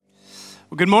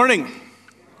Well, good morning.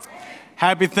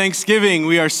 Happy Thanksgiving.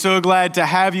 We are so glad to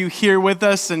have you here with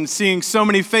us and seeing so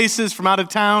many faces from out of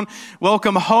town.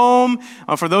 Welcome home.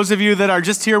 For those of you that are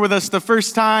just here with us the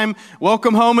first time,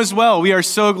 welcome home as well. We are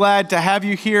so glad to have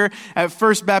you here at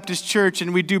First Baptist Church,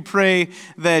 and we do pray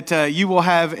that you will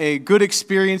have a good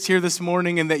experience here this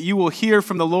morning and that you will hear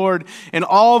from the Lord in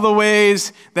all the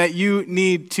ways that you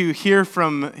need to hear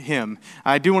from Him.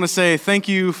 I do want to say thank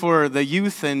you for the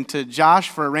youth and to Josh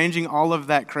for arranging all of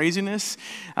that craziness.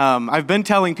 I've been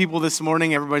telling people this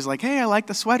morning, everybody's like, hey, I like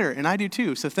the sweater, and I do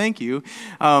too, so thank you,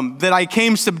 that I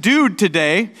came subdued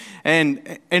today,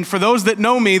 and for those that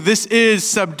know me, this is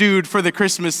subdued for the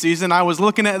Christmas season. I was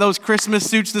looking at those Christmas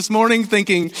suits this morning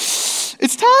thinking,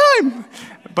 it's time,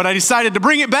 but I decided to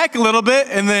bring it back a little bit,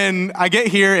 and then I get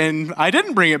here, and I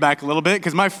didn't bring it back a little bit,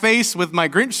 because my face with my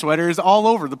Grinch sweater is all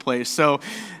over the place, so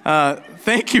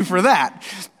thank you for that.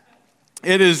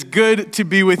 It is good to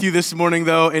be with you this morning,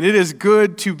 though, and it is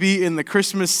good to be in the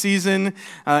Christmas season,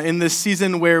 in this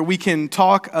season where we can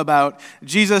talk about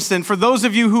Jesus. And for those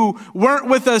of you who weren't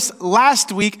with us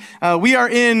last week, we are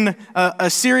in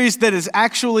a series that is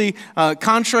actually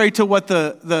contrary to what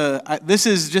this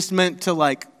is just meant to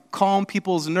like calm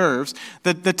people's nerves.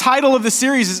 The title of the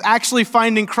series is actually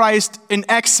Finding Christ in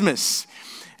Xmas.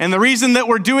 And the reason that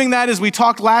we're doing that is we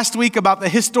talked last week about the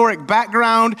historic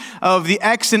background of the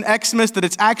X in Xmas, that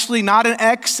it's actually not an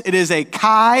X, it is a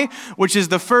chi, which is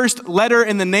the first letter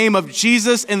in the name of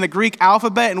Jesus in the Greek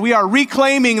alphabet. And we are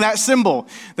reclaiming that symbol,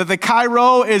 that the Chi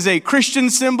Rho is a Christian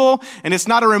symbol, and it's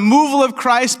not a removal of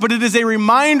Christ, but it is a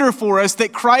reminder for us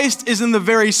that Christ is in the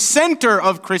very center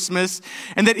of Christmas,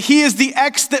 and that He is the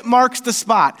X that marks the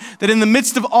spot, that in the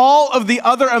midst of all of the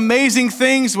other amazing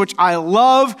things, which I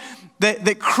love,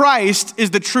 that Christ is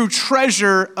the true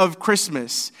treasure of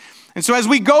Christmas. And so as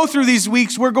we go through these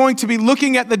weeks, we're going to be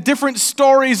looking at the different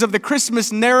stories of the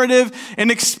Christmas narrative and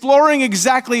exploring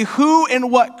exactly who and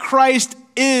what Christ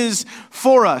is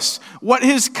for us, what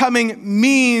His coming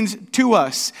means to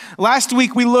us. Last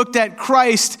week we looked at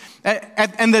Christ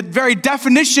and the very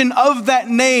definition of that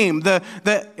name,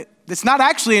 it's not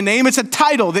actually a name, it's a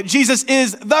title, that Jesus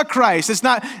is the Christ. It's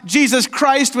not Jesus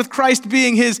Christ with Christ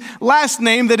being His last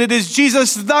name, that it is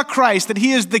Jesus the Christ, that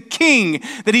He is the King,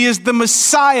 that He is the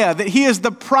Messiah, that He is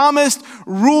the promised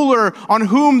ruler on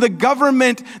whom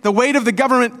the weight of the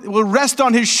government will rest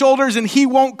on His shoulders and He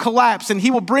won't collapse, and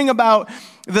He will bring about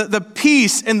the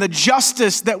peace and the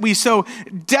justice that we so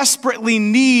desperately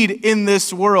need in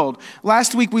this world.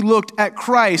 Last week we looked at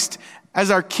Christ as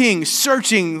our King,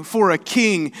 searching for a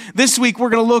King. This week we're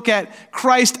going to look at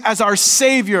Christ as our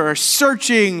Savior,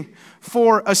 searching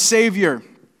for a Savior.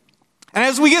 And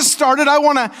as we get started, I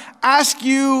want to ask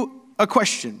you a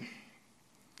question.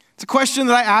 It's a question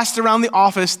that I asked around the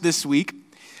office this week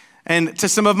and to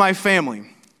some of my family.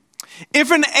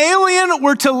 If an alien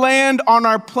were to land on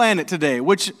our planet today,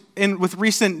 which with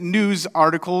recent news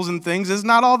articles and things is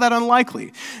not all that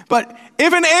unlikely, but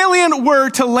if an alien were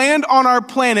to land on our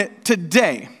planet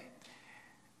today,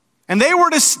 and they were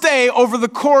to stay over the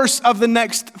course of the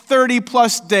next 30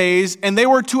 plus days, and they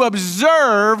were to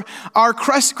observe our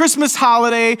Christmas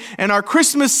holiday and our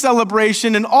Christmas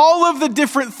celebration and all of the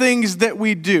different things that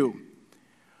we do,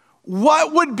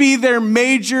 what would be their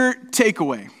major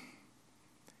takeaway?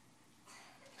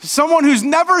 Someone who's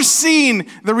never seen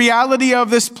the reality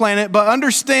of this planet but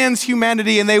understands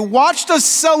humanity, and they watched us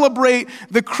celebrate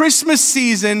the Christmas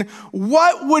season,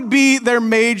 what would be their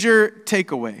major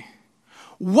takeaway?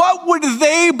 What would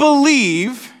they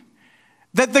believe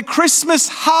that the Christmas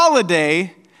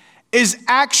holiday is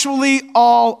actually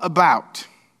all about?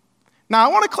 Now,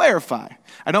 I want to clarify.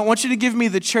 I don't want you to give me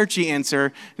the churchy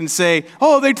answer and say,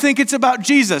 oh, they'd think it's about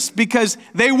Jesus, because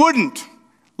they wouldn't.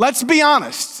 Let's be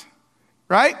honest.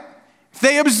 Right? If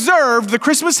they observed the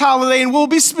Christmas holiday, and we'll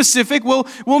be specific,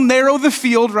 we'll narrow the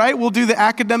field, right? We'll do the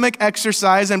academic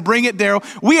exercise and bring it narrow.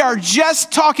 We are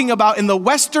just talking about in the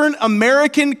Western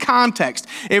American context.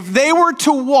 If they were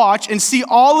to watch and see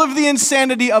all of the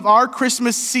insanity of our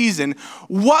Christmas season,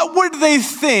 what would they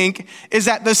think is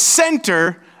at the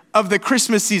center of the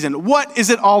Christmas season? What is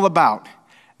it all about?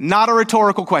 Not a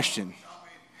rhetorical question.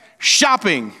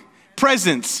 Shopping,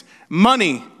 presents,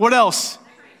 money, what else?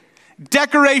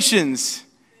 Decorations,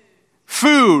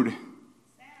 food,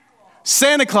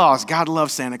 Santa Claus. God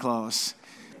loves Santa Claus.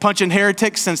 Punching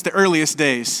heretics since the earliest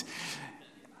days.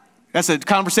 That's a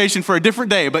conversation for a different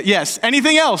day, but yes.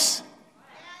 Anything else?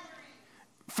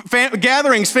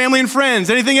 Gatherings, family and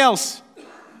friends. Anything else?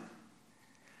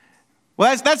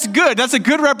 Well, that's good. That's a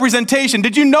good representation.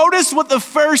 Did you notice what the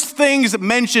first things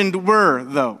mentioned were,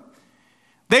 though?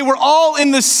 They were all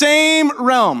in the same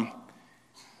realm.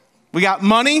 We got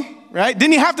money, right?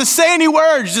 Didn't you have to say any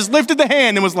words, just lifted the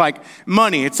hand and was like,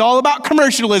 money. It's all about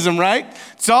commercialism, right?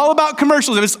 It's all about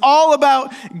commercialism. It's all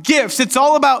about gifts. It's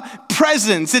all about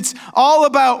presents. It's all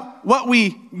about what we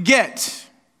get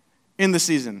in the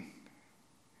season.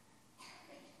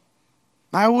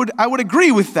 I would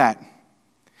agree with that.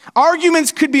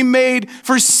 Arguments could be made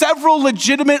for several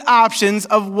legitimate options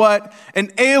of what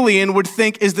an alien would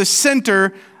think is the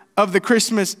center of the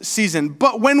Christmas season.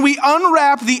 But when we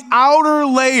unwrap the outer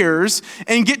layers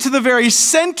and get to the very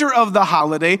center of the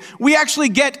holiday, we actually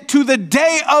get to the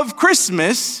day of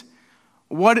Christmas.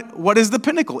 What is the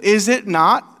pinnacle? Is it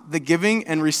not the giving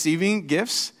and receiving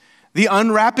gifts? The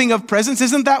unwrapping of presents?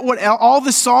 Isn't that what all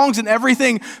the songs and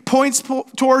everything points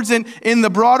towards in the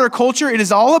broader culture? It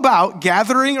is all about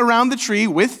gathering around the tree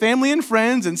with family and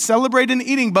friends and celebrating and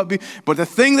eating. But the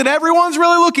thing that everyone's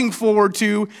really looking forward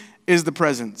to is the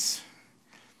presents.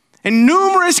 And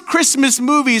numerous Christmas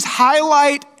movies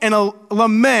highlight and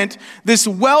lament this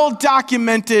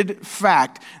well-documented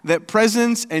fact that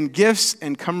presents and gifts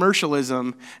and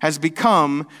commercialism has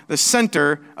become the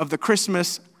center of the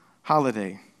Christmas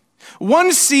holiday.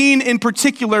 One scene in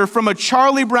particular from a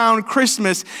Charlie Brown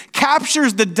Christmas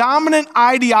captures the dominant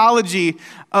ideology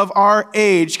of our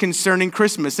age concerning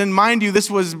Christmas. And mind you,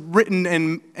 this was written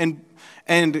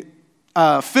and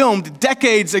filmed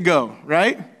decades ago,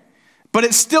 right? But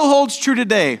it still holds true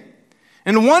today.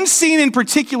 And one scene in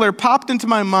particular popped into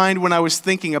my mind when I was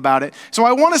thinking about it. So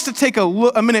I want us to take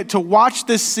a minute to watch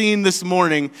this scene this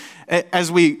morning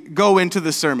as we go into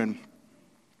the sermon.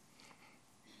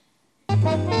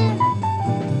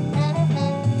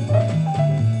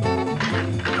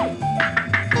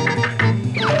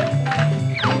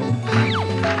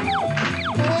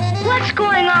 What's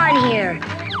going on here?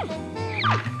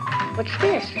 What's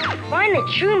this? Find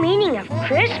the true meaning of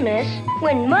Christmas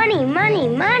when money, money,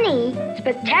 money.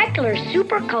 Spectacular,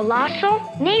 super colossal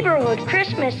neighborhood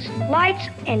Christmas lights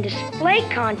and display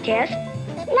contest.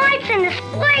 Lights and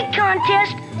display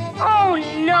contest? Oh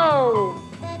no!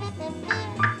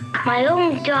 My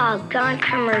own dog gone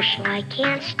commercial. I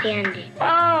can't stand it.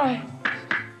 Oh.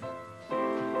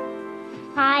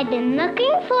 I've been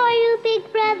looking for you,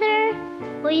 Big Brother.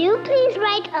 Will you please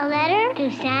write a letter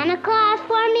to Santa Claus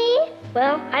for me?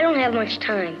 Well, I don't have much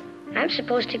time. I'm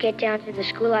supposed to get down to the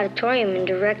school auditorium and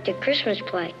direct a Christmas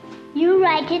play. You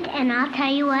write it and I'll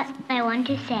tell you what I want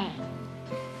to say.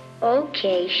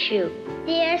 Okay, shoot.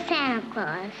 Dear Santa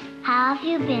Claus, how have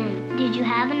you been? Did you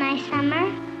have a nice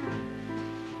summer?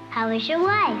 How is your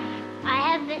wife?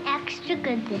 I have been extra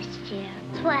good this year,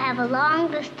 so I have a long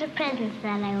list of presents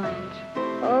that I want.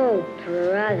 Oh,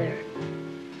 brother.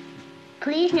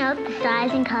 Please note the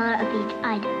size and color of each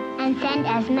item, and send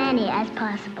as many as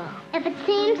possible. If it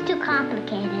seems too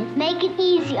complicated, make it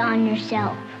easy on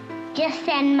yourself. Just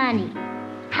send money.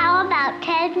 How about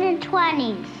 10s and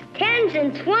 20s? 10s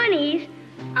and 20s?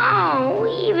 Oh,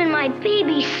 even my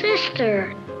baby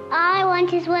sister. All I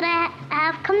want is what I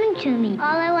have coming to me.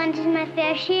 All I want is my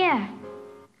fair share.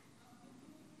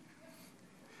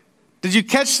 Did you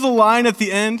catch the line at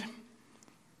the end?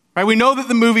 Right, we know that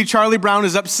the movie Charlie Brown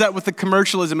is upset with the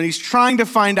commercialism and he's trying to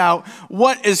find out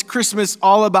what is Christmas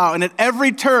all about. And at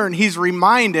every turn, he's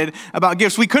reminded about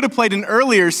gifts. We could have played an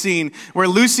earlier scene where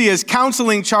Lucy is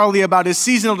counseling Charlie about his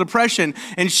seasonal depression.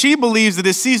 And she believes that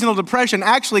his seasonal depression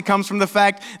actually comes from the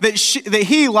fact that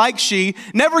he, like she,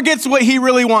 never gets what he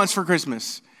really wants for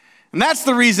Christmas. And that's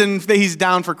the reason that he's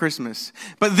down for Christmas.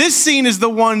 But this scene is the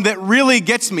one that really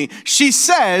gets me. She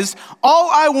says, all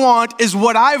I want is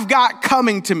what I've got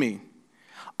coming to me.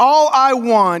 All I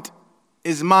want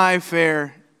is my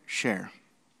fair share.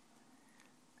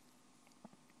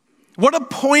 What a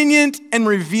poignant and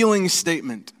revealing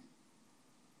statement.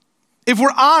 If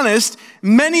we're honest,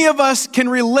 many of us can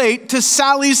relate to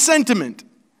Sally's sentiment.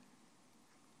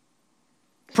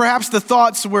 Perhaps the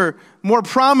thoughts were more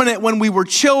prominent when we were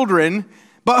children,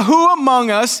 but who among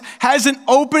us hasn't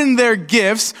opened their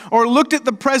gifts or looked at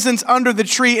the presents under the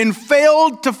tree and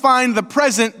failed to find the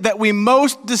present that we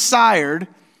most desired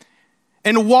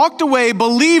and walked away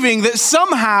believing that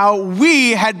somehow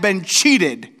we had been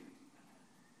cheated,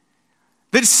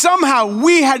 that somehow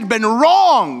we had been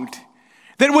wronged,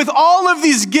 that with all of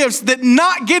these gifts, that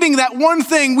not getting that one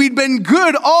thing, we'd been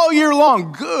good all year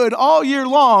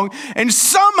long, and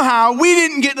somehow we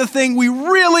didn't get the thing we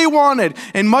really wanted.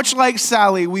 And much like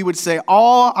Sally, we would say,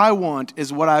 all I want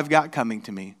is what I've got coming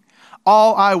to me.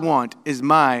 All I want is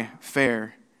my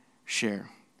fair share.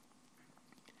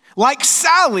 Like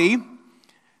Sally,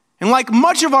 and like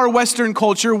much of our Western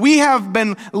culture, we have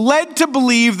been led to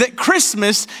believe that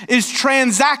Christmas is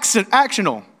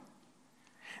transactional.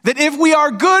 that if we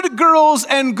are good girls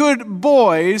and good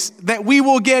boys, that we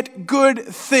will get good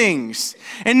things.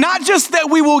 And not just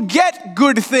that we will get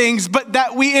good things, but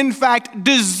that we in fact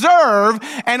deserve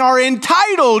and are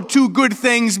entitled to good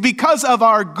things because of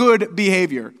our good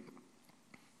behavior.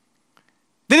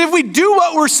 That if we do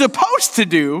what we're supposed to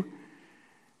do,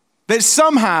 that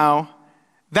somehow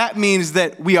that means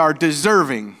that we are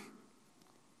deserving.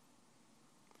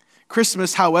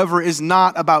 Christmas, however, is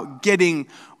not about getting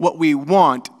what we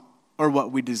want or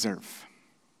what we deserve.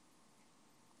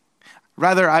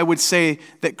 Rather, I would say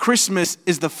that Christmas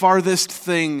is the farthest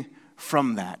thing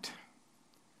from that.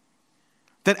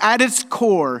 That at its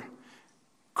core,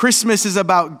 Christmas is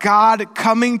about God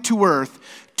coming to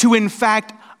earth to, in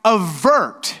fact,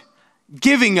 avert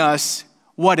giving us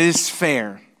what is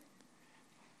fair.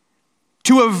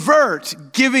 To avert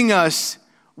giving us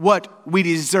what we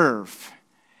deserve.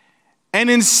 And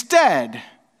instead,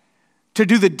 to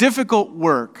do the difficult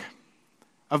work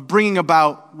of bringing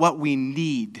about what we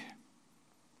need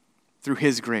through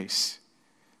His grace.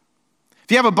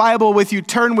 If you have a Bible with you,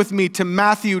 turn with me to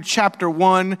Matthew chapter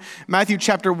 1. Matthew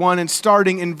chapter 1 and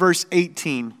starting in verse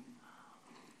 18.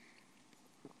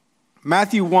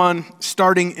 Matthew 1,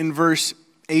 starting in verse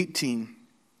 18.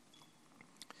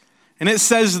 And it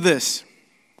says this.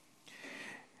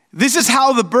 This is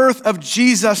how the birth of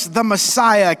Jesus the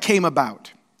Messiah came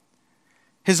about.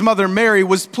 His mother Mary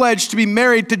was pledged to be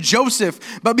married to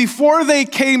Joseph, but before they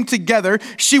came together,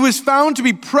 she was found to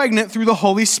be pregnant through the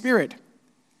Holy Spirit.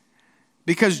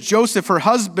 Because Joseph, her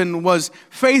husband, was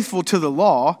faithful to the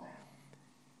law,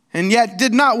 and yet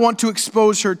did not want to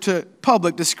expose her to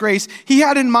public disgrace, he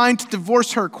had in mind to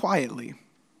divorce her quietly.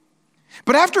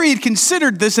 But after he had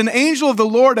considered this, an angel of the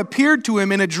Lord appeared to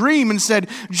him in a dream and said,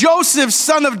 Joseph,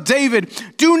 son of David,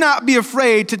 do not be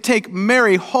afraid to take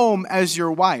Mary home as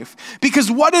your wife, because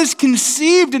what is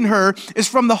conceived in her is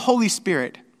from the Holy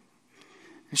Spirit.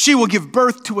 She will give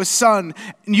birth to a son,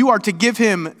 and you are to give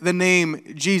him the name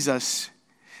Jesus,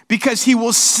 because he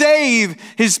will save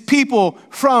his people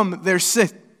from their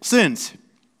sins.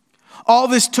 All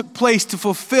this took place to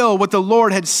fulfill what the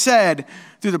Lord had said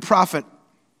through the prophet.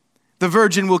 The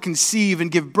virgin will conceive and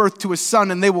give birth to a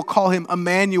son, and they will call him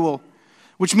Emmanuel,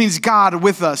 which means God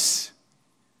with us.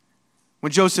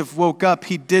 When Joseph woke up,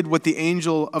 he did what the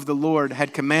angel of the Lord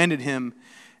had commanded him,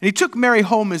 and he took Mary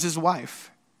home as his wife.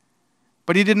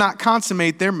 But he did not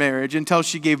consummate their marriage until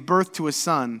she gave birth to a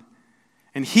son,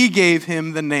 and he gave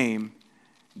him the name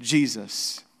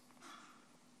Jesus.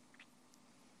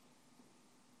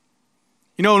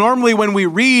 You know, normally when we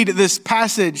read this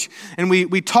passage and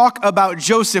we talk about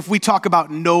Joseph, we talk about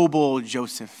noble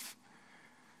Joseph.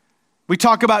 We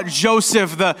talk about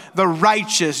Joseph, the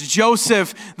righteous,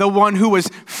 Joseph, the one who was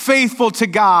faithful to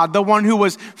God, the one who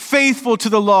was faithful to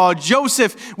the law.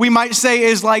 Joseph, we might say,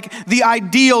 is like the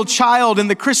ideal child in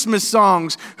the Christmas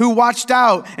songs who watched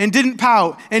out and didn't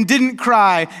pout and didn't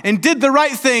cry and did the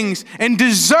right things and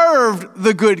deserved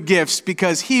the good gifts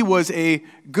because he was a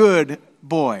good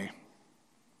boy.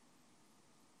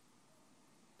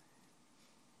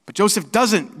 But Joseph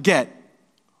doesn't get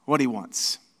what he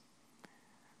wants.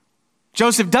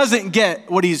 Joseph doesn't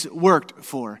get what he's worked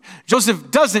for.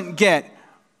 Joseph doesn't get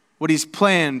what he's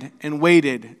planned and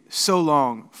waited so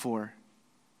long for.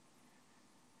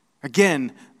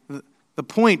 Again, the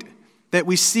point that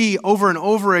we see over and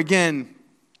over again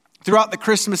throughout the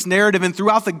Christmas narrative and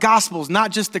throughout the Gospels, not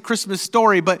just the Christmas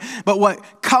story, but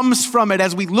what comes from it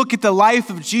as we look at the life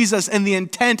of Jesus and the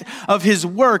intent of his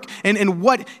work and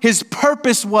what his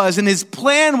purpose was and his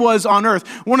plan was on earth.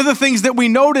 One of the things that we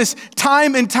notice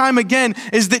time and time again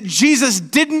is that Jesus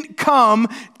didn't come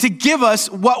to give us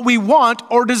what we want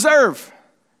or deserve.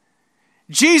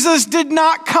 Jesus did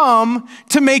not come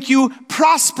to make you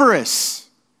prosperous.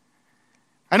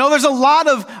 I know there's a lot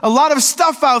of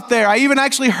stuff out there. I even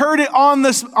actually heard it on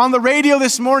the radio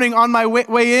this morning on my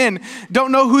way in.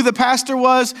 Don't know who the pastor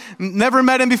was. Never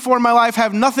met him before in my life.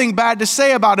 Have nothing bad to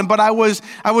say about him. But I was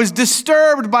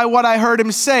disturbed by what I heard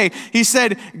him say. He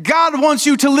said, God wants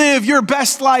you to live your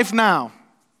best life now.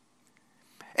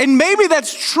 And maybe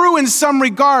that's true in some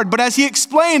regard. But as he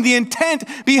explained, the intent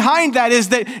behind that is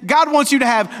that God wants you to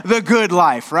have the good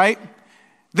life, right?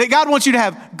 That God wants you to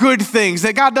have good things,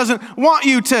 that God doesn't want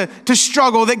you to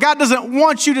struggle, that God doesn't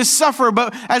want you to suffer.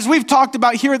 But as we've talked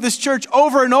about here at this church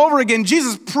over and over again,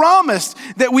 Jesus promised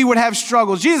that we would have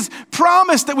struggles. Jesus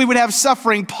promised that we would have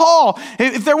suffering. Paul,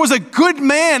 if there was a good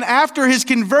man after his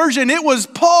conversion, it was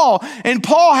Paul. And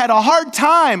Paul had a hard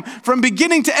time from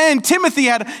beginning to end.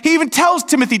 He even tells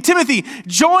Timothy,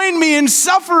 join me in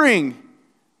suffering.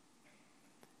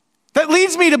 That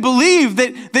leads me to believe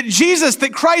that Jesus,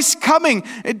 that Christ's coming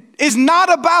is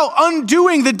not about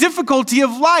undoing the difficulty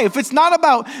of life. It's not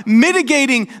about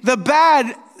mitigating the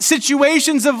bad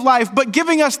situations of life, but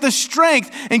giving us the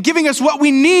strength and giving us what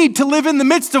we need to live in the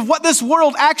midst of what this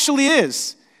world actually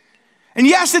is. And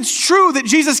yes, it's true that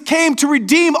Jesus came to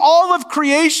redeem all of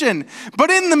creation, but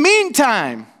in the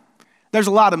meantime, there's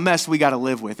a lot of mess we got to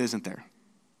live with, isn't there?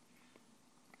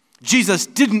 Jesus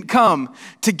didn't come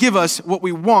to give us what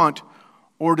we want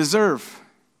or deserve.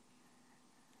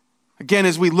 Again,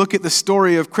 as we look at the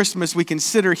story of Christmas, we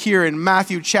consider here in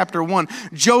Matthew chapter 1,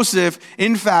 Joseph,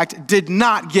 in fact, did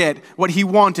not get what he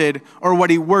wanted or what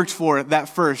he worked for that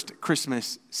first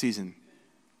Christmas season.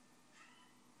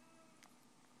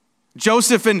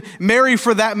 Joseph and Mary,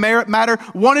 for that matter,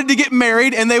 wanted to get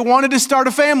married and they wanted to start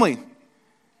a family.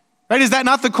 Right? Is that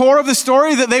not the core of the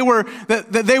story? That they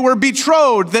were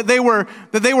betrothed, that they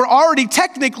were already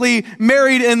technically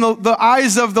married in the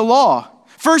eyes of the law.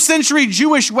 First century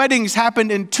Jewish weddings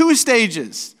happened in two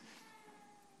stages.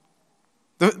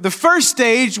 The first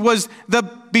stage was the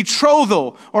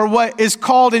betrothal, or what is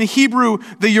called in Hebrew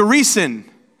the Erusin.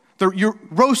 The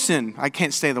Erusin. I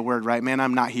can't say the word right, man.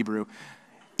 I'm not Hebrew.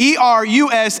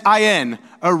 Erusin.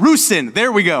 Erusin.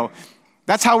 There we go.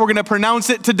 That's how we're going to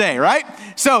pronounce it today, right?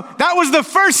 So that was the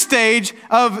first stage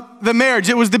of the marriage.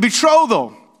 It was the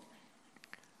betrothal.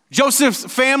 Joseph's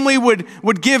family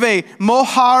would give a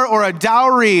mohar, or a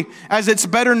dowry, as it's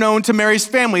better known to Mary's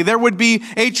family. There would be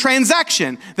a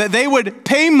transaction that they would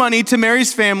pay money to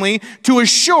Mary's family to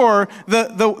assure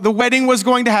the wedding was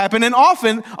going to happen. And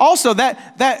often also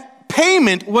that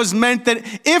payment was meant that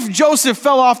if Joseph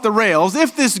fell off the rails,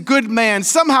 if this good man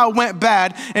somehow went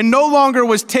bad and no longer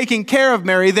was taking care of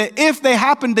Mary, that if they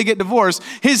happened to get divorced,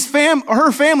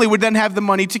 her family would then have the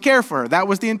money to care for her. That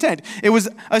was the intent. It was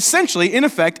essentially, in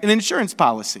effect, an insurance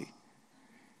policy.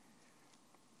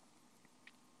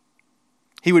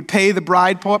 He would pay the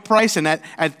bride price, and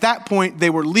at that point, they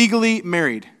were legally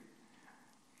married.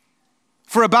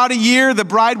 For about a year, the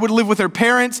bride would live with her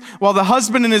parents while the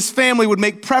husband and his family would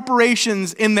make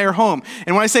preparations in their home.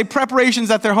 And when I say preparations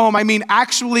at their home, I mean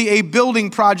actually a building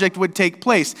project would take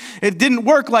place. It didn't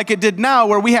work like it did now,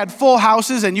 where we had full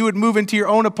houses and you would move into your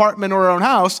own apartment or own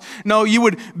house. No, you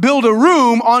would build a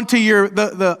room onto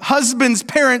the husband's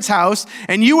parents' house,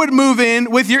 and you would move in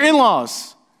with your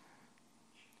in-laws.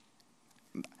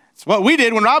 It's what we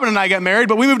did when Robin and I got married,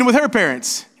 but we moved in with her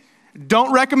parents.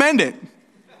 Don't recommend it.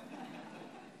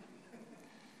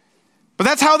 But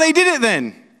that's how they did it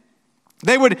then.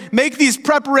 They would make these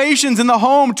preparations in the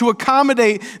home to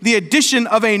accommodate the addition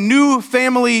of a new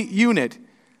family unit.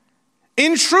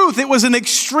 In truth, it was an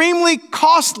extremely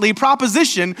costly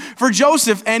proposition for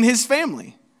Joseph and his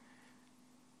family.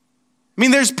 I mean,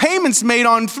 there's payments made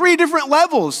on 3 different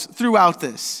levels throughout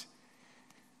this.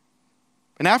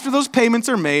 And after those payments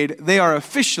are made, they are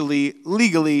officially,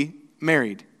 legally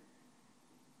married.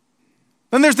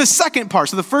 Then there's the second part.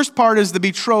 So the first part is the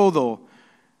betrothal,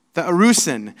 the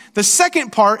erusin. The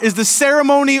second part is the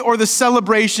ceremony or the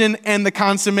celebration and the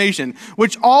consummation,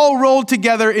 which all rolled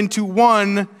together into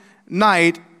one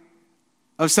night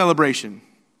of celebration.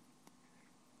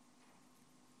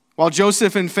 While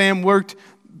Joseph and fam worked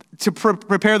to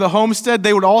prepare the homestead,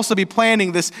 they would also be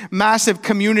planning this massive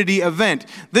community event.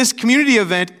 This community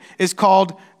event is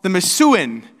called the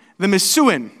Misuin. The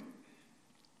Misuin.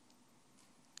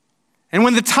 And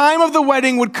when the time of the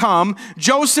wedding would come,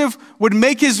 Joseph would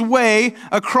make his way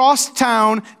across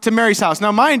town to Mary's house.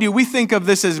 Now, mind you, we think of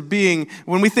this as being,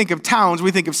 when we think of towns,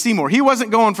 we think of Seymour. He wasn't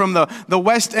going from the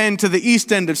west end to the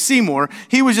east end of Seymour.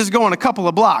 He was just going a couple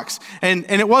of blocks. And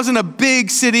it wasn't a big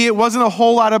city. It wasn't a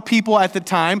whole lot of people at the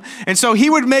time. And so he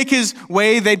would make his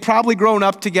way. They'd probably grown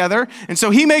up together. And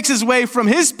so he makes his way from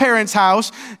his parents'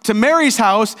 house to Mary's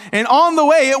house. And on the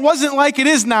way, it wasn't like it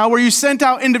is now, where you sent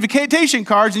out invitation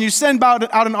cards and you send out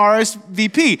an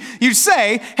RSVP. You'd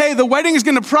say, hey, the wedding is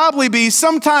going to probably be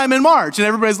sometime in March. And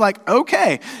everybody's like,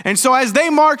 okay. And so as they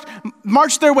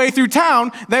marched their way through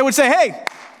town, they would say, hey,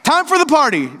 time for the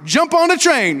party. Jump on the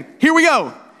train. Here we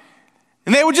go.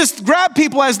 And they would just grab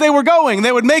people as they were going.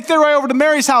 They would make their way over to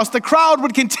Mary's house. The crowd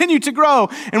would continue to grow.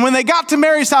 And when they got to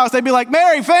Mary's house, they'd be like,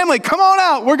 Mary, family, come on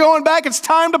out. We're going back. It's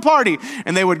time to party.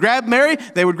 And they would grab Mary.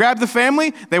 They would grab the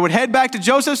family. They would head back to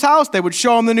Joseph's house. They would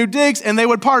show them the new digs, and they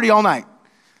would party all night.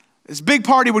 This big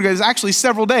party would go, actually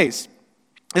several days.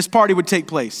 This party would take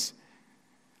place.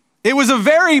 It was a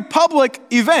very public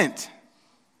event.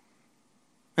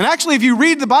 And actually, if you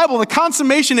read the Bible, the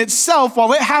consummation itself,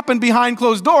 while it happened behind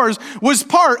closed doors, was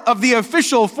part of the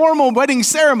official formal wedding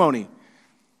ceremony.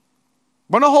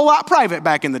 Wasn't a whole lot private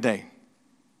back in the day.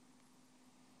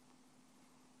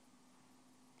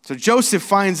 So Joseph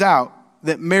finds out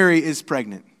that Mary is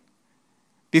pregnant.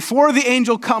 Before the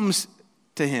angel comes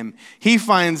to him, he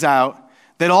finds out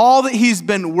that all that he's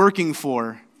been working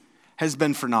for has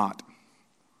been for naught.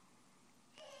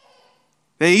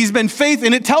 That he's been faithful,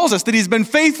 and it tells us that he's been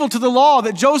faithful to the law,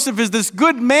 that Joseph is this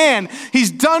good man. He's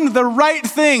done the right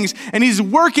things, and he's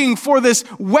working for this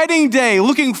wedding day,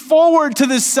 looking forward to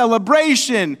this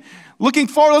celebration, looking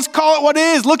forward, let's call it what it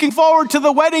is, looking forward to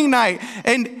the wedding night.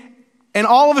 And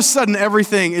all of a sudden,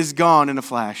 everything is gone in a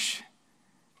flash.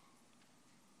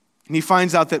 And he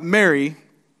finds out that Mary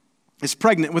is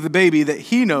pregnant with a baby that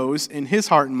he knows in his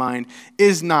heart and mind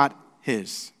is not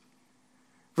his.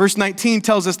 Verse 19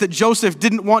 tells us that Joseph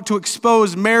didn't want to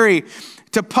expose Mary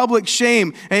to public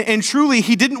shame. And truly,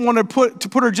 he didn't want to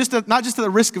put her not just at the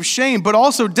risk of shame, but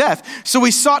also death. So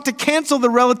he sought to cancel the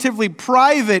relatively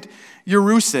private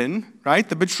Jerusalem, right,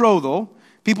 the betrothal.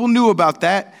 People knew about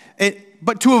that.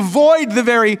 But to avoid the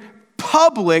very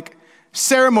public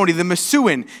ceremony, the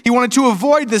Masuin, he wanted to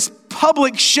avoid this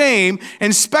public shame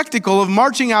and spectacle of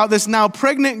marching out this now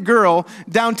pregnant girl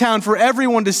downtown for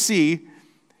everyone to see.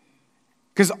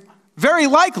 Because very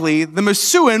likely, the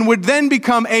Masuin would then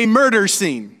become a murder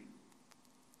scene.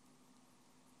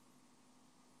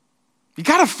 You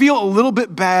got to feel a little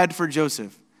bit bad for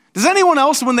Joseph. Does anyone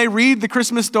else, when they read the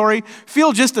Christmas story,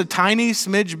 feel just a tiny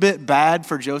smidge bit bad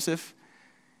for Joseph?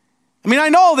 I mean, I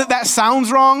know that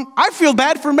sounds wrong. I feel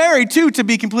bad for Mary, too, to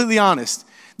be completely honest.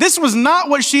 This was not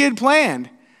what she had planned.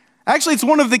 Actually, it's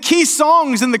one of the key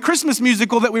songs in the Christmas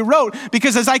musical that we wrote,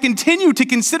 because as I continue to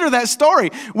consider that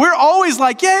story, we're always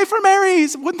like, yay for Mary.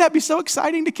 Wouldn't that be so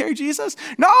exciting to carry Jesus?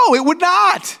 No, it would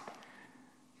not.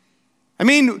 I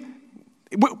mean,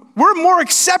 we're more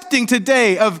accepting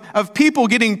today of people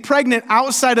getting pregnant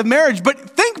outside of marriage, but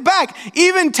think back,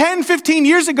 even 10, 15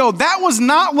 years ago, that was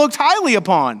not looked highly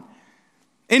upon.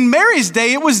 In Mary's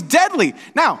day, it was deadly.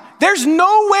 Now, there's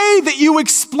no way that you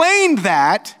explained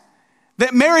that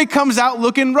Mary comes out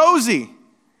looking rosy. I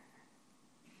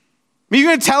mean, you're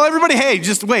going to tell everybody, hey,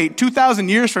 just wait, 2,000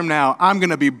 years from now, I'm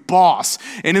going to be boss.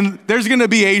 And there's going to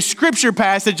be a scripture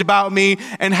passage about me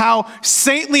and how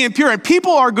saintly and pure. And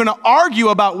people are going to argue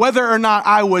about whether or not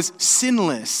I was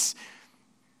sinless.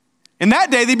 In that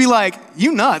day, they'd be like,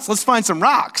 you nuts, let's find some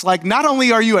rocks. Like, not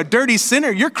only are you a dirty sinner,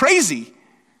 you're crazy.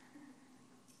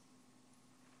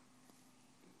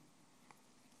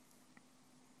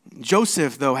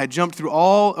 Joseph, though, had jumped through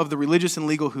all of the religious and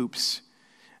legal hoops,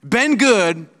 been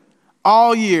good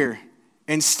all year,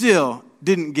 and still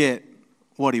didn't get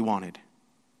what he wanted.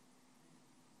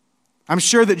 I'm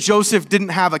sure that Joseph didn't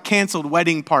have a canceled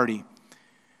wedding party,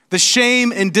 the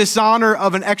shame and dishonor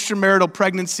of an extramarital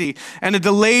pregnancy, and a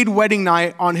delayed wedding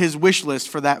night on his wish list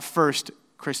for that first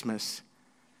Christmas.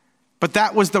 But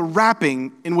that was the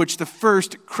wrapping in which the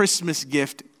first Christmas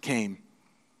gift came.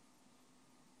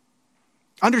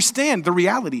 Understand the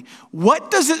reality.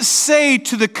 What does it say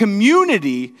to the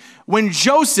community when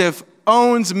Joseph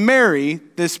owns Mary,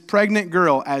 this pregnant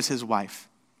girl, as his wife?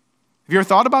 Have you ever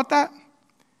thought about that?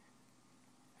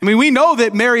 I mean, we know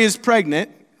that Mary is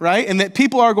pregnant, right? And that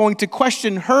people are going to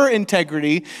question her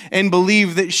integrity and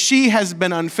believe that she has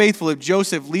been unfaithful if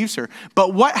Joseph leaves her.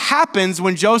 But what happens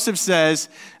when Joseph says,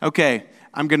 okay,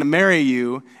 I'm going to marry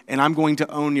you and I'm going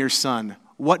to own your son?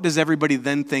 What does everybody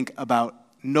then think about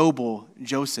noble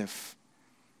Joseph?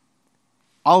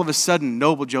 All of a sudden,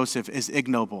 noble Joseph is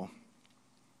ignoble.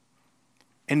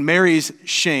 And Mary's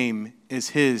shame is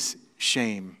his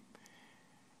shame.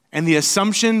 And the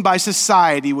assumption by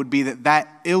society would be that that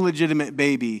illegitimate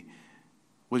baby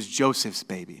was Joseph's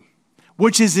baby,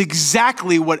 which is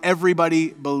exactly what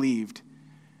everybody believed.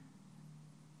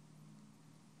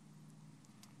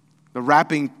 The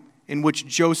wrapping in which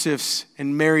Joseph's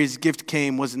and Mary's gift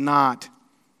came was not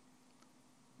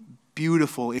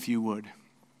beautiful, if you would.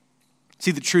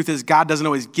 See, the truth is God doesn't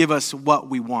always give us what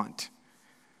we want.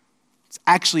 It's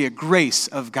actually a grace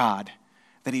of God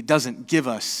that he doesn't give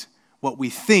us what we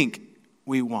think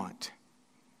we want.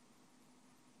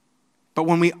 But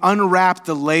when we unwrap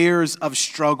the layers of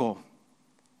struggle,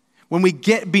 when we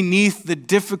get beneath the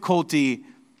difficulty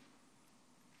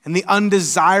and the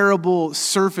undesirable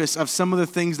surface of some of the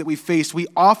things that we face, we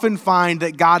often find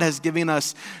that God has given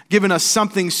us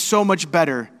something so much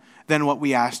better than what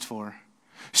we asked for,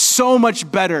 so much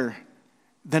better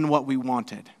than what we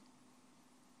wanted,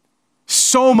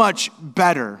 so much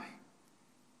better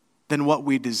than what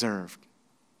we deserved.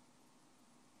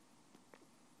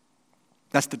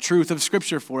 That's the truth of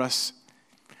Scripture for us,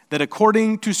 that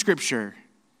according to Scripture,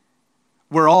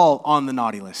 we're all on the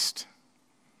naughty list.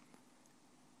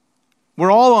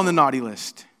 We're all on the naughty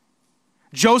list.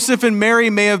 Joseph and Mary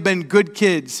may have been good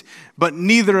kids, but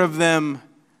neither of them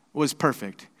was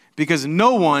perfect because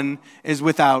no one is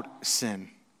without sin.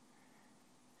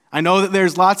 I know that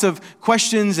there's lots of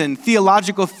questions and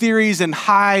theological theories in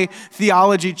high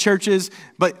theology churches,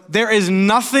 but there is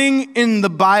nothing in the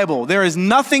Bible, there is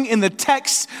nothing in the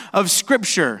text of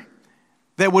Scripture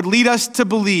that would lead us to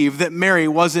believe that Mary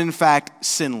was in fact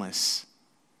sinless.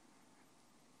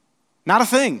 Not a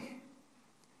thing.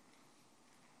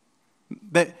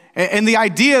 And the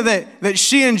idea that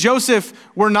she and Joseph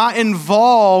were not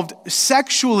involved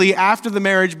sexually after the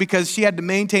marriage because she had to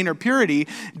maintain her purity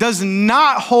does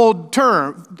not hold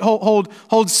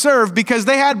serve because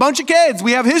they had a bunch of kids.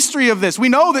 We have history of this. We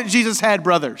know that Jesus had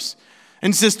brothers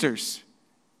and sisters.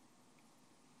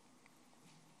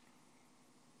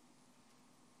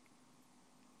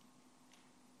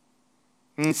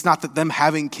 And it's not that them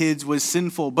having kids was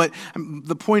sinful, but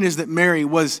the point is that Mary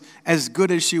was as good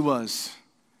as she was.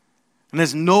 And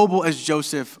as noble as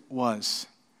Joseph was,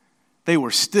 they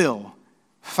were still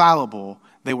fallible.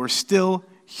 They were still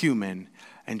human.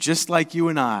 And just like you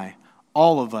and I,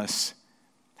 all of us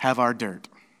have our dirt.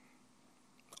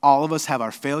 All of us have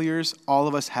our failures. All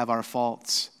of us have our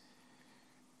faults.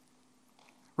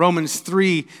 Romans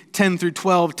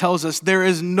 3:10-12 tells us there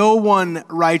is no one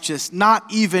righteous, not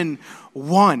even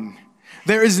one.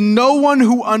 There is no one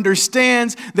who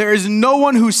understands. There is no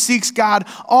one who seeks God.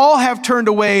 All have turned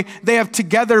away. They have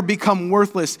together become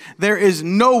worthless. There is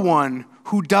no one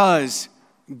who does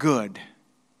good.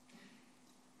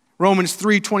 Romans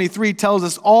 3:23 tells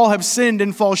us all have sinned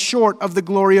and fall short of the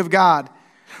glory of God.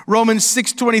 Romans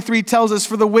 6:23 tells us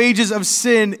for the wages of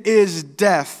sin is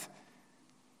death.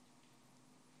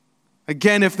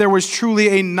 Again, if there was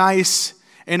truly a nice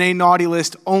and a naughty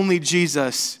list, only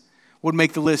Jesus would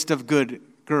make the list of good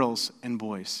girls and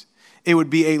boys. It would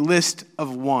be a list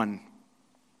of one.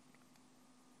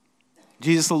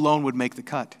 Jesus alone would make the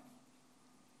cut.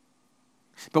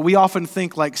 But we often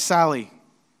think like Sally.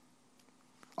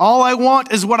 All I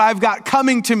want is what I've got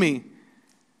coming to me.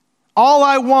 All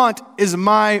I want is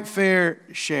my fair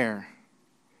share.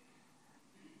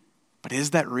 But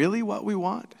is that really what we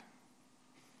want?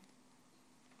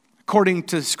 According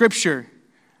to Scripture,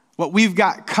 what we've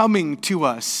got coming to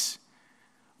us,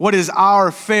 what is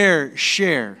our fair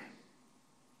share,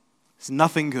 is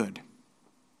nothing good.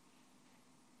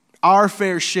 Our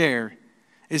fair share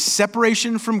is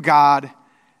separation from God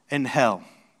and hell.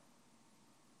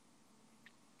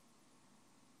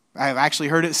 I've actually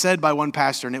heard it said by one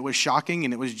pastor, and it was shocking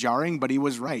and it was jarring, but he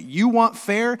was right. You want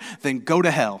fair, then go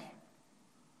to hell.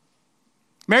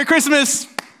 Merry Christmas!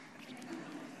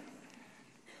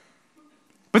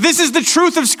 But this is the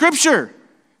truth of Scripture.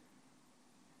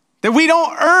 That we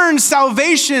don't earn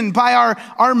salvation by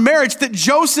our merits. That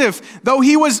Joseph, though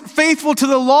he was faithful to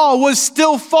the law, was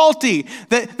still faulty.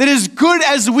 That as good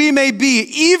as we may be,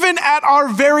 even at our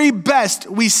very best,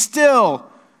 we still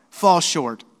fall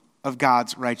short of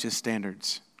God's righteous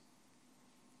standards.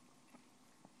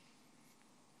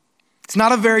 It's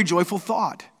not a very joyful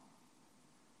thought.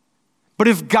 But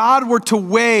if God were to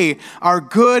weigh our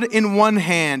good in one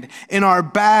hand and our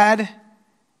bad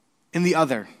in the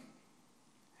other,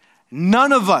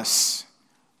 none of us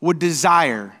would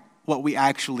desire what we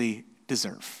actually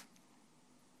deserve.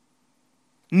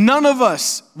 None of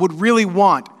us would really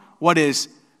want what is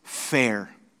fair.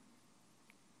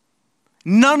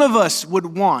 None of us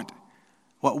would want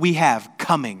what we have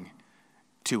coming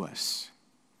to us.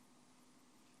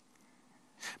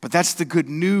 But that's the good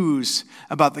news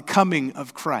about the coming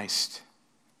of Christ.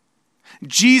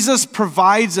 Jesus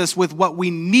provides us with what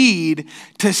we need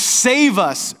to save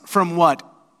us from what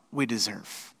we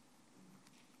deserve.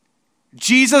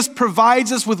 Jesus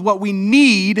provides us with what we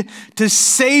need to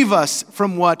save us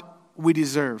from what we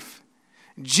deserve.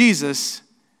 Jesus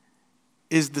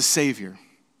is the Savior.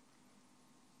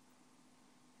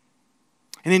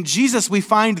 And in Jesus, we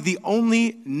find the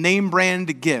only name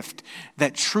brand gift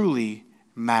that truly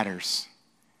matters.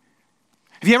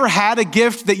 Have you ever had a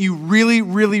gift that you really,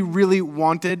 really, really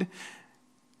wanted?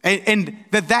 And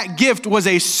that gift was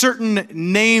a certain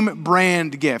name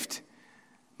brand gift.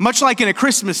 Much like in A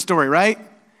Christmas Story, right?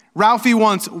 Ralphie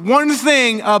wants one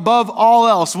thing above all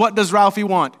else. What does Ralphie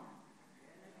want?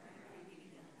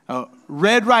 A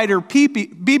Red Ryder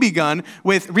BB gun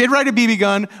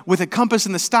with a compass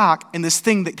in the stock and this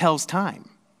thing that tells time,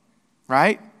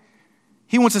 right?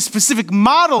 He wants a specific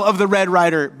model of the Red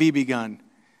Ryder BB gun.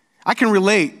 I can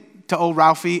relate to old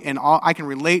Ralphie and I can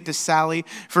relate to Sally.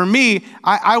 For me,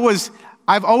 I was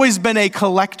I've always been a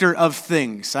collector of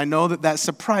things. I know that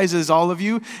surprises all of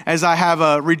you, as I have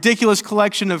a ridiculous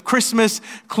collection of Christmas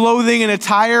clothing and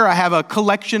attire. I have a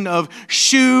collection of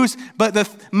shoes, but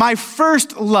my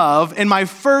first love and my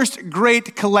first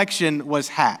great collection was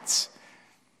hats.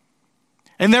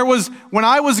 And when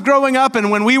I was growing up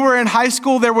and when we were in high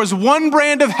school, there was one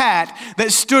brand of hat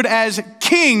that stood as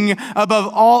king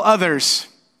above all others.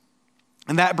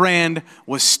 And that brand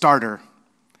was Starter.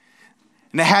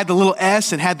 And it had the little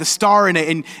S and had the star in it.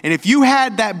 And if you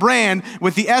had that brand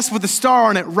with the S with the star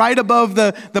on it right above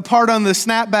the part on the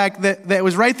snapback that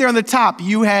was right there on the top,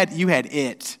 you had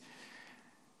it.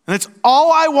 And that's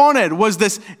all I wanted was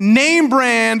this name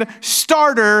brand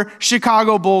Starter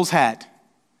Chicago Bulls hat.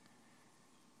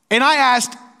 And I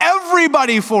asked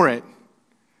everybody for it.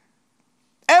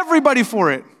 Everybody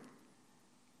for it.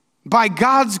 By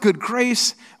God's good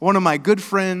grace, one of my good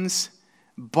friends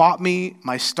bought me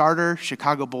my Starter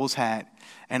Chicago Bulls hat,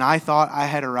 and I thought I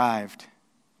had arrived.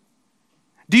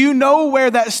 Do you know where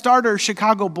that Starter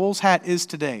Chicago Bulls hat is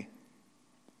today?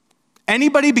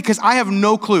 Anybody? Because I have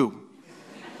no clue.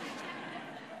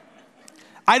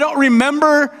 I don't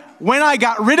remember when I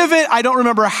got rid of it. I don't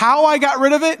remember how I got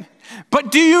rid of it.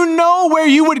 But do you know where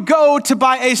you would go to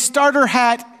buy a Starter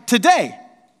hat today?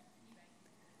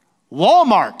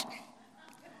 Walmart.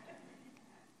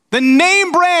 The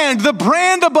name brand, the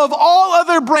brand above all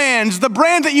other brands, the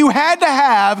brand that you had to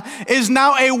have is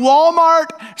now a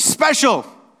Walmart special.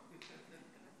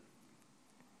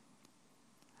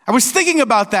 I was thinking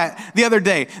about that the other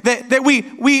day, that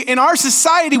we in our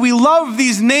society, we love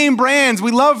these name brands,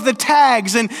 we love the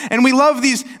tags, and we love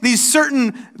these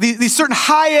certain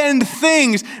high-end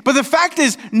things. But the fact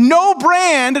is, no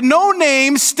brand, no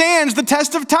name stands the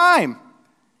test of time.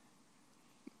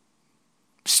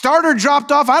 Starter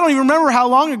dropped off, I don't even remember how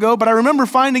long ago, but I remember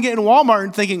finding it in Walmart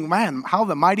and thinking, man, how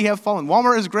the mighty have fallen.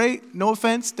 Walmart is great, no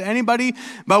offense to anybody,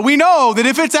 but we know that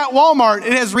if it's at Walmart,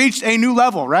 it has reached a new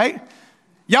level, right?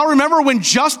 Y'all remember when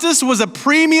Justice was a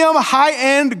premium,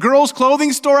 high-end girls'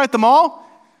 clothing store at the mall?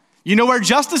 You know where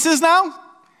Justice is now?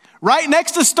 Right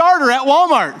next to Starter at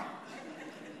Walmart.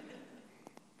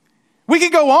 We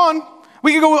could go on.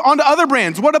 We could go on to other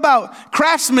brands. What about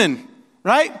Craftsman,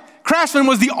 right? Craftsman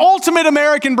was the ultimate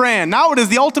American brand. Now it is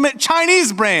the ultimate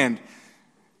Chinese brand.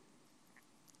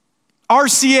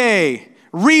 RCA,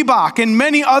 Reebok, and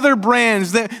many other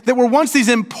brands that were once these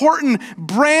important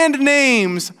brand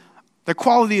names, their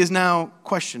quality is now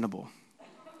questionable.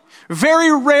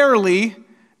 Very rarely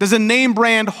does a name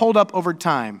brand hold up over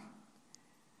time.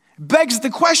 Begs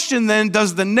the question then,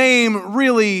 does the name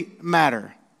really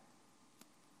matter?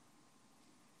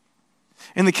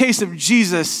 In the case of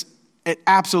Jesus, it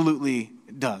absolutely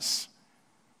does.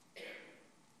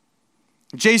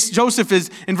 Joseph is,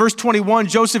 in verse 21,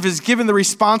 Joseph is given the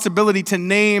responsibility to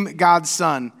name God's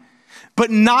son,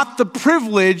 but not the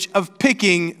privilege of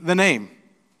picking the name.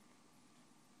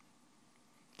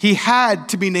 He had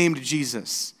to be named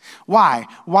Jesus. Why?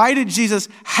 Why did Jesus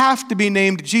have to be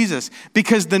named Jesus?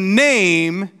 Because the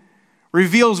name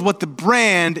reveals what the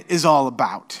brand is all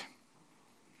about.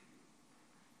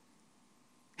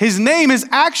 His name is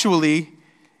actually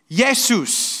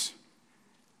Jesus.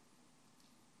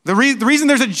 The reason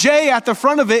there's a J at the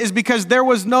front of it is because there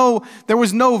was no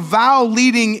vowel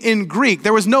leading in Greek.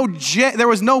 There was no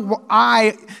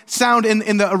I sound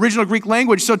in the original Greek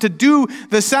language. So to do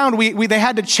the sound, they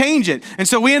had to change it. And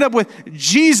so we end up with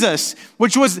Jesus,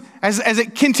 which was, as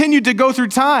it continued to go through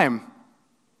time.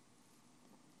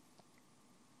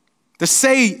 To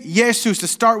say Jesus, to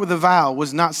start with a vowel,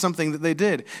 was not something that they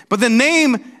did. But the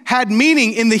name had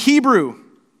meaning in the Hebrew.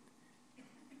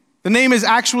 The name is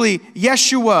actually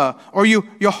Yeshua or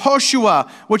Yehoshua,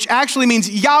 which actually means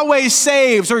Yahweh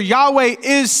saves or Yahweh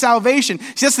is salvation.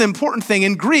 See, that's the important thing.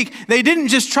 In Greek, they didn't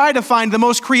just try to find the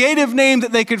most creative name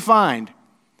that they could find.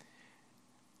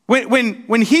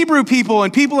 When Hebrew people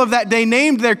and people of that day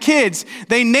named their kids,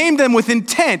 they named them with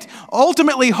intent,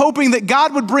 ultimately hoping that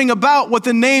God would bring about what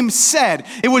the name said.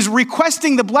 It was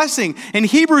requesting the blessing. In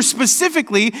Hebrew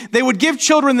specifically, they would give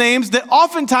children names that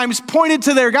oftentimes pointed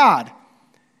to their God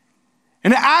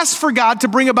and asked for God to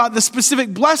bring about the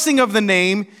specific blessing of the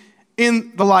name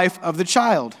in the life of the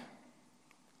child.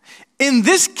 In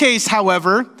this case,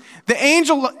 however, the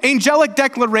angelic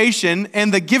declaration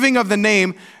and the giving of the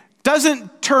name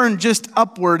doesn't turn just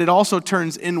upward, it also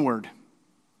turns inward.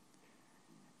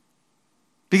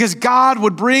 Because God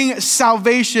would bring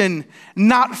salvation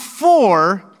not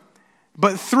for,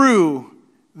 but through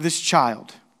this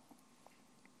child.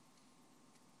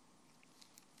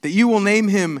 That you will name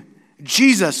him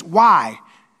Jesus. Why?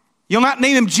 You'll not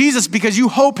name him Jesus because you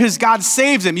hope his God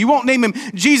saves him. You won't name him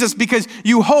Jesus because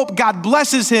you hope God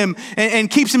blesses him and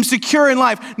keeps him secure in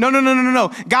life.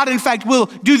 No. God, in fact, will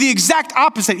do the exact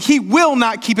opposite. He will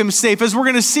not keep him safe, as we're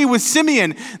going to see with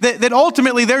Simeon, that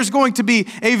ultimately there's going to be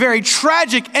a very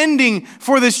tragic ending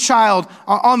for this child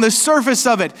on the surface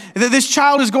of it, that this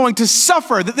child is going to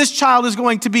suffer, that this child is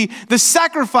going to be the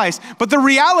sacrifice. But the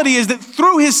reality is that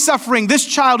through his suffering, this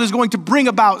child is going to bring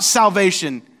about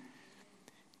salvation.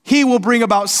 He will bring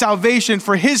about salvation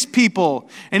for his people,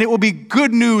 and it will be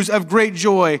good news of great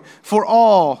joy for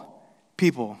all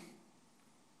people.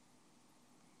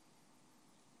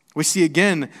 We see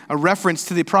again a reference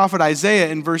to the prophet Isaiah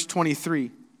in verse 23.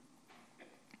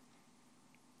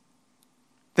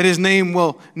 That his name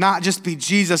will not just be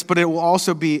Jesus, but it will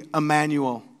also be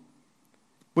Emmanuel,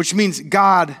 which means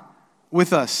God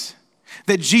with us.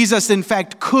 That Jesus, in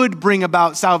fact, could bring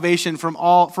about salvation for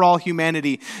all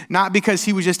humanity, not because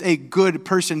he was just a good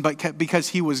person, but because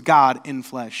he was God in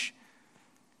flesh.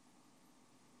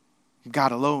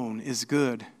 God alone is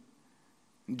good.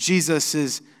 Jesus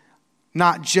is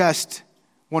not just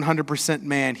 100%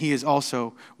 man, he is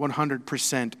also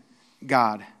 100%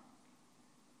 God.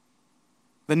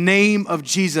 The name of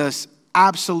Jesus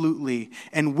absolutely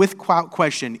and without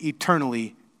question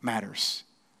eternally matters.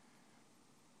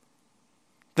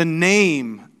 The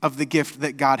name of the gift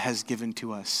that God has given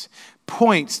to us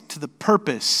points to the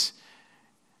purpose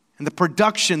and the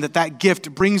production that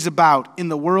gift brings about in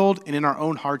the world and in our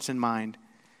own hearts and mind.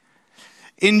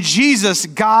 In Jesus,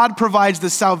 God provides the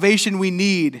salvation we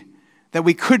need that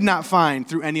we could not find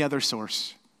through any other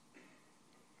source.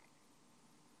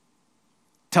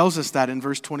 Tells us that in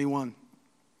verse 21.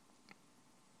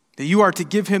 That you are to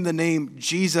give him the name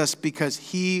Jesus because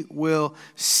he will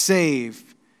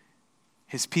save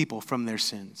his people from their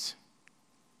sins.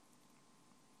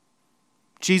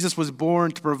 Jesus was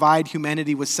born to provide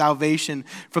humanity with salvation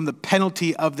from the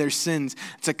penalty of their sins.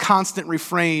 It's a constant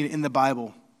refrain in the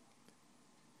Bible.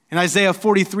 In Isaiah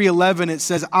 43:11, it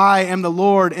says, I am the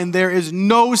Lord, and there is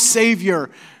no Savior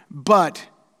but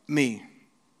me.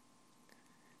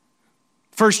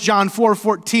 1 John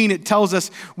 4:14, it tells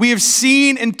us, we have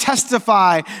seen and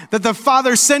testify that the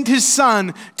Father sent his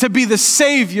Son to be the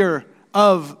Savior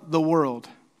of the world.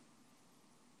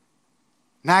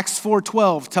 And Acts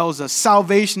 4:12 tells us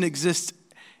salvation exists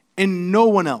in no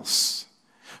one else,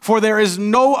 for there is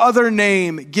no other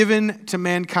name given to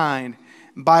mankind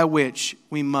by which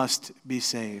we must be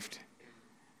saved.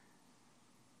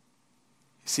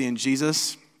 See, in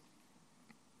Jesus,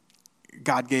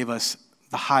 God gave us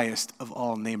the highest of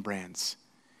all name brands.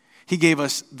 He gave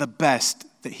us the best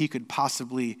that he could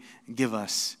possibly give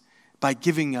us by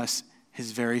giving us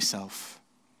his very self.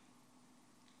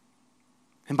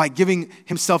 And by giving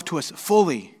himself to us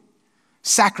fully,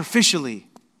 sacrificially,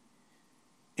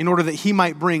 in order that he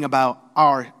might bring about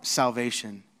our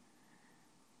salvation.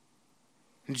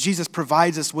 And Jesus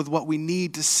provides us with what we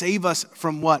need to save us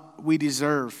from what we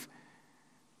deserve.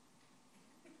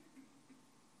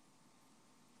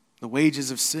 The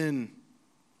wages of sin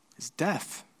is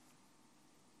death.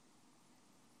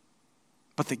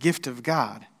 But the gift of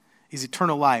God is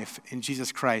eternal life in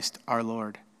Jesus Christ our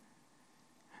Lord.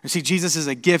 You see, Jesus is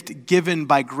a gift given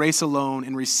by grace alone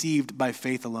and received by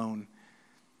faith alone.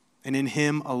 And in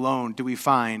him alone do we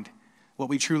find what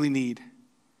we truly need.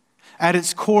 At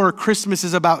its core, Christmas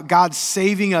is about God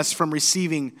saving us from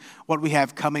receiving what we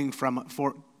have coming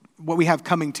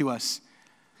to us.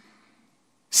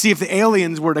 See, if the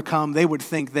aliens were to come, they would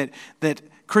think that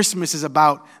Christmas is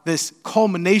about this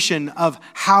culmination of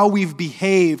how we've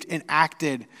behaved and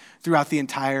acted throughout the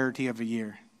entirety of a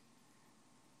year.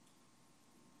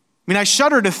 I mean, I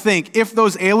shudder to think if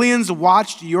those aliens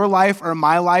watched your life or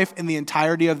my life in the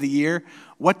entirety of the year,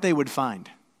 what they would find.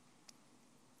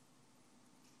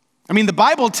 I mean, the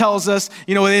Bible tells us,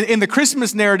 in the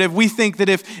Christmas narrative, we think that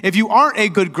if you aren't a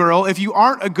good girl, if you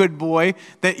aren't a good boy,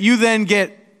 that you then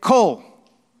get coal,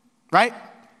 right?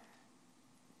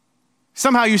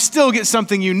 Somehow you still get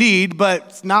something you need, but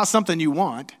it's not something you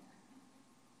want.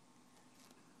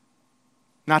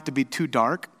 Not to be too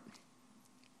dark.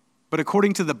 But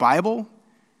according to the Bible,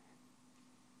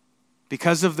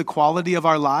 because of the quality of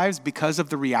our lives, because of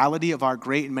the reality of our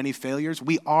great and many failures,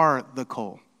 we are the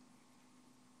coal.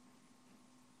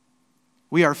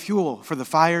 We are fuel for the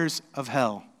fires of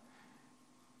hell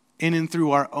in and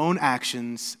through our own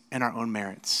actions and our own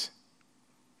merits.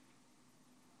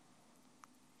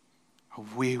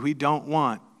 We don't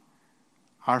want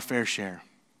our fair share.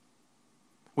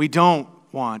 We don't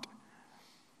want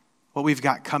what we've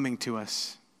got coming to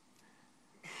us.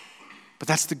 But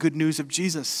that's the good news of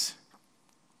Jesus.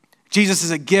 Jesus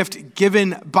is a gift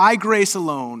given by grace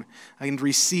alone and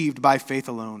received by faith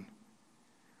alone.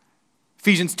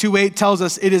 Ephesians 2:8 tells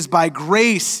us it is by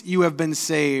grace you have been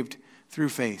saved through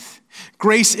faith.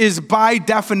 Grace is by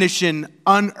definition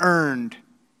unearned.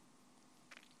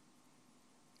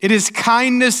 It is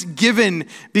kindness given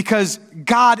because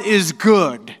God is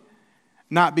good,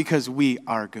 not because we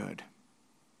are good.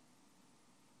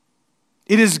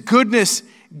 It is goodness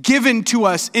given to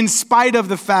us in spite of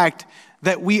the fact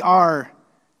that we are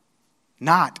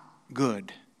not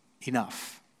good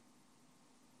enough.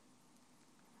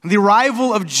 The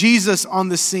arrival of Jesus on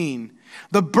the scene,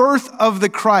 the birth of the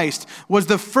Christ, was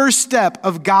the first step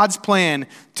of God's plan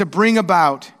to bring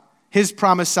about his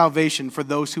promised salvation for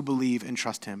those who believe and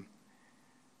trust him.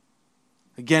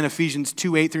 Again, Ephesians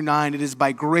 2:8-9, it is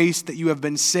by grace that you have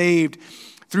been saved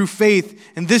through faith.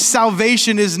 And this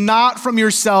salvation is not from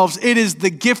yourselves. It is the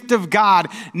gift of God,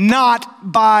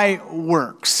 not by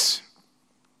works.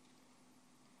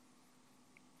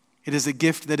 It is a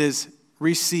gift that is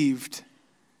received,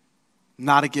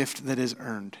 not a gift that is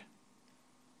earned.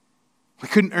 We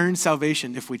couldn't earn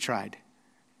salvation if we tried.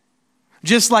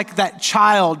 Just like that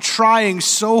child trying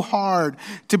so hard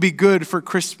to be good for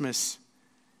Christmas,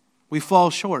 we fall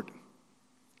short.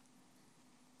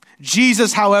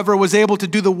 Jesus, however, was able to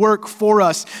do the work for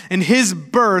us, and his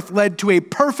birth led to a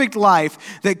perfect life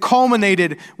that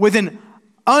culminated with an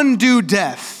undue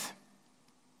death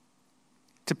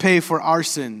to pay for our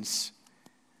sins,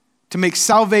 to make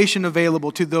salvation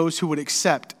available to those who would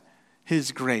accept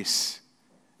his grace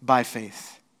by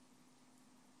faith.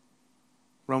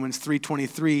 Romans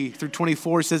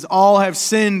 3:23-24 says, all have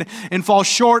sinned and fall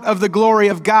short of the glory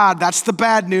of God. That's the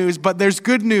bad news, but there's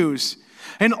good news.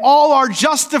 And all are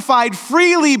justified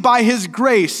freely by his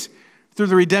grace through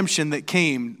the redemption that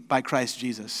came by Christ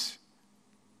Jesus.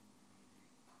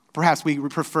 Perhaps we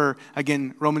would prefer,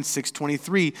 again, Romans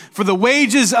 6:23. For the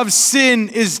wages of sin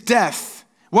is death.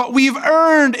 What we've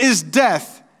earned is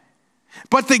death.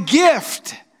 But the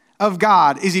gift of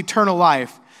God is eternal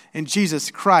life in Jesus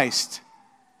Christ,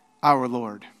 our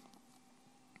Lord.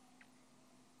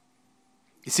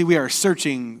 You see, we are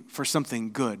searching for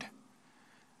something good.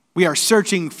 We are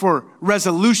searching for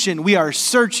resolution. We are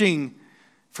searching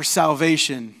for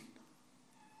salvation.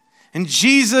 And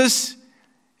Jesus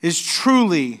is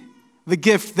truly the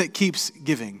gift that keeps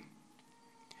giving.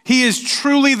 He is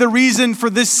truly the reason for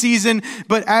this season,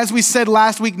 but as we said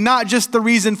last week, not just the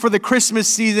reason for the Christmas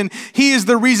season. He is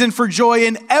the reason for joy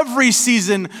in every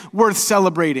season worth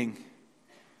celebrating.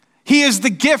 He is the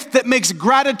gift that makes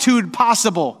gratitude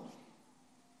possible,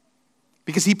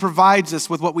 because he provides us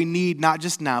with what we need, not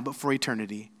just now, but for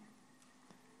eternity.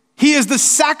 He is the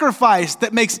sacrifice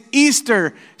that makes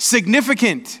Easter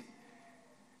significant,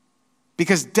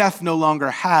 because death no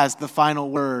longer has the final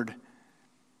word,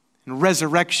 and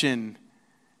resurrection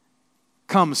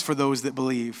comes for those that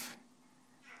believe.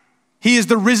 He is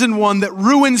the risen one that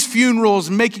ruins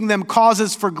funerals, making them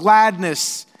causes for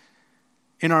gladness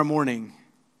in our mourning.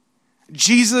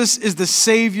 Jesus is the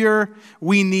Savior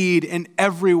we need in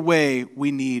every way we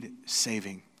need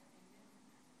saving.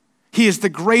 He is the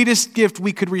greatest gift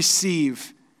we could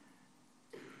receive.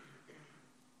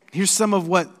 Here's some of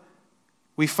what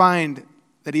we find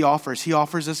that he offers. He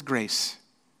offers us grace.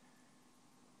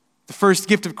 The first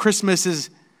gift of Christmas is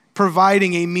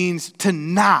providing a means to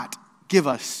not give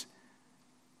us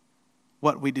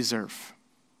what we deserve.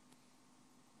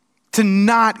 To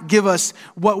not give us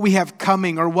what we have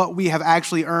coming or what we have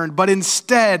actually earned, but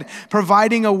instead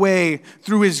providing a way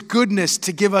through his goodness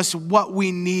to give us what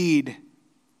we need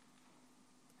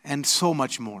and so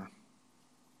much more.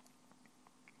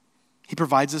 He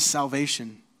provides us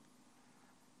salvation.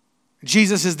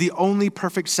 Jesus is the only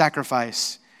perfect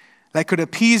sacrifice that could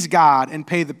appease God and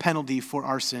pay the penalty for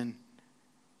our sin.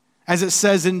 As it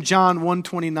says in John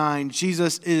 1:29,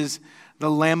 Jesus is the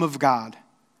Lamb of God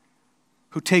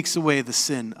who takes away the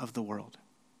sin of the world.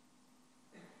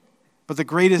 But the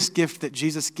greatest gift that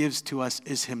Jesus gives to us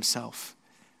is himself.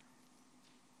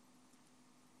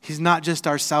 He's not just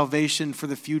our salvation for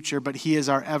the future, but he is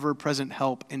our ever-present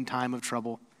help in time of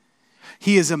trouble.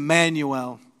 He is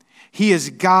Emmanuel. He is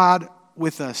God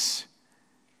with us.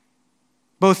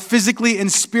 Both physically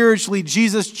and spiritually,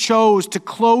 Jesus chose to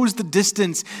close the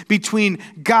distance between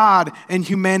God and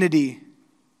humanity.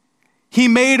 He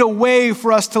made a way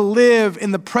for us to live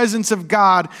in the presence of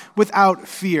God without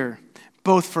fear,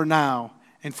 both for now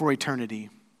and for eternity.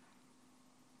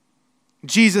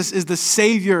 Jesus is the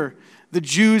Savior the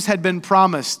Jews had been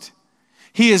promised.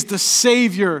 He is the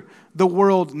Savior the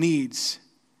world needs.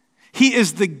 He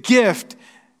is the gift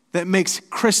that makes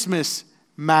Christmas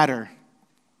matter.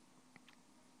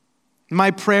 My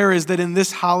prayer is that in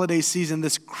this holiday season,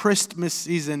 this Christmas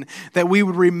season, that we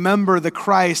would remember the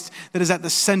Christ that is at the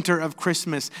center of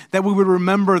Christmas, that we would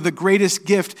remember the greatest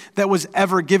gift that was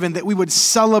ever given, that we would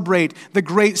celebrate the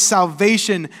great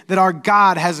salvation that our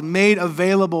God has made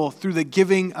available through the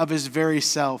giving of his very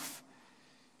self.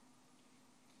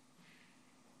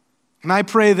 And I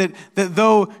pray that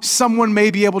though someone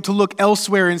may be able to look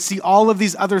elsewhere and see all of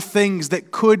these other things that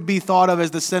could be thought of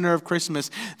as the center of Christmas,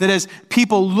 that as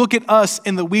people look at us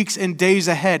in the weeks and days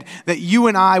ahead, that you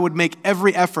and I would make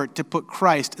every effort to put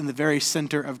Christ in the very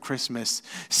center of Christmas,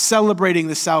 celebrating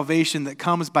the salvation that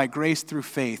comes by grace through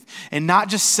faith, and not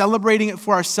just celebrating it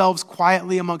for ourselves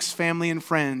quietly amongst family and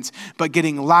friends, but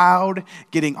getting loud,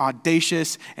 getting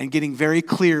audacious, and getting very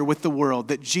clear with the world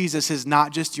that Jesus is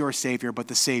not just your Savior, but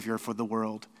the Savior for the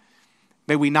world.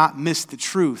 May we not miss the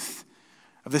truth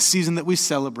of the season that we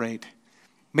celebrate.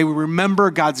 May we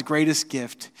remember God's greatest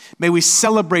gift. May we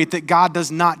celebrate that God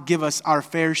does not give us our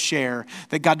fair share,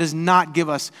 that God does not give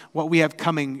us what we have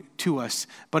coming to us,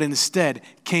 but instead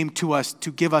came to us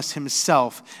to give us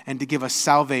himself and to give us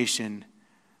salvation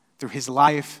through his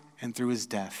life and through his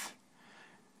death.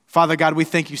 Father God, we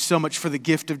thank you so much for the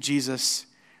gift of Jesus.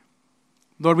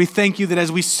 Lord, we thank you that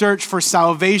as we search for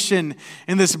salvation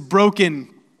in this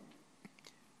broken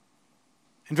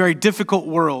and very difficult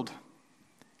world,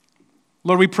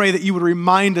 Lord, we pray that you would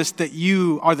remind us that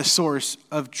you are the source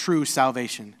of true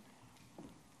salvation.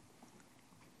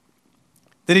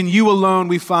 That in you alone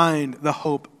we find the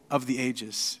hope of the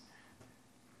ages.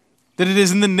 That it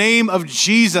is in the name of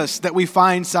Jesus that we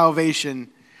find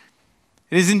salvation.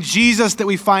 It is in Jesus that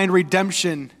we find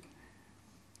redemption.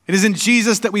 It is in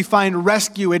Jesus that we find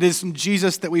rescue. It is in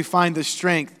Jesus that we find the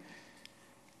strength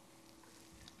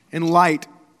and light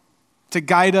to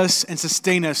guide us and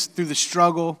sustain us through the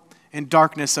struggle and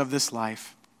darkness of this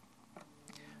life.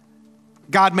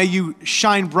 God, may you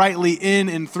shine brightly in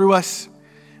and through us.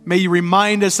 May you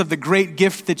remind us of the great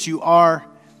gift that you are.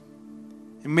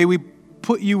 And may we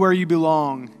put you where you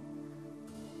belong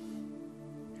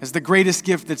as the greatest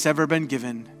gift that's ever been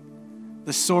given,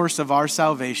 the source of our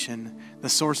salvation, the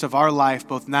source of our life,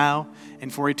 both now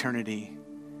and for eternity.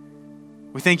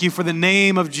 We thank you for the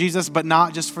name of Jesus, but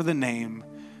not just for the name,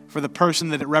 for the person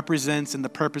that it represents and the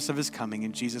purpose of his coming.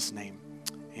 In Jesus' name,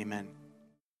 amen.